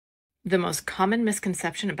The most common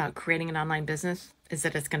misconception about creating an online business is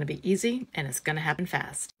that it's going to be easy and it's going to happen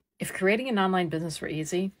fast. If creating an online business were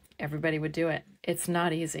easy, everybody would do it. It's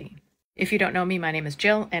not easy. If you don't know me, my name is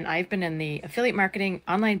Jill, and I've been in the affiliate marketing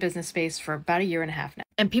online business space for about a year and a half now.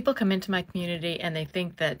 And people come into my community and they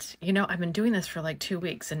think that, I've been doing this for like 2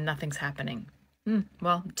 weeks and nothing's happening.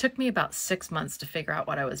 Well, it took me about 6 months to figure out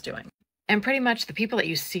what I was doing. And pretty much the people that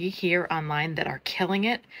you see here online that are killing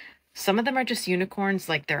it, some of them are just unicorns,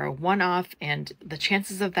 like they're a one-off, and the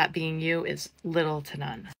chances of that being you is little to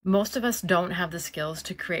none. Most of us don't have the skills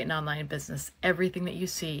to create an online business. Everything that you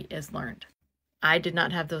see is learned. I did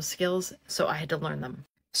not have those skills, so I had to learn them.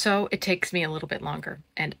 So it takes me a little bit longer,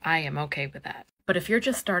 and I am okay with that. But if you're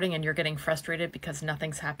just starting and you're getting frustrated because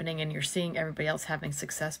nothing's happening and you're seeing everybody else having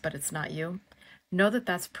success, but it's not you, know that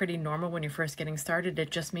that's pretty normal when you're first getting started.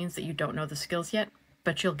 It just means that you don't know the skills yet,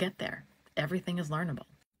 but you'll get there. Everything is learnable.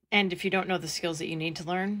 And if you don't know the skills that you need to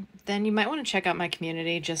learn, then you might want to check out my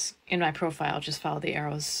community. Just in my profile, just follow the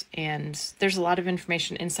arrows. And there's a lot of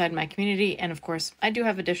information inside my community. And of course, I do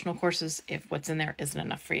have additional courses if what's in there isn't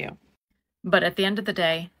enough for you. But at the end of the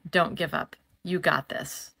day, don't give up. You got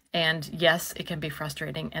this. And yes, it can be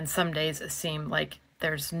frustrating. And some days seem like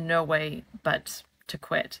there's no way but to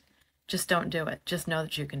quit. Just don't do it. Just know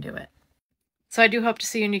that you can do it. So I do hope to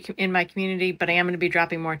see you in my community, but I am going to be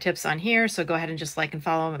dropping more tips on here. So go ahead and just like and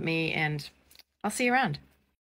follow me, and I'll see you around.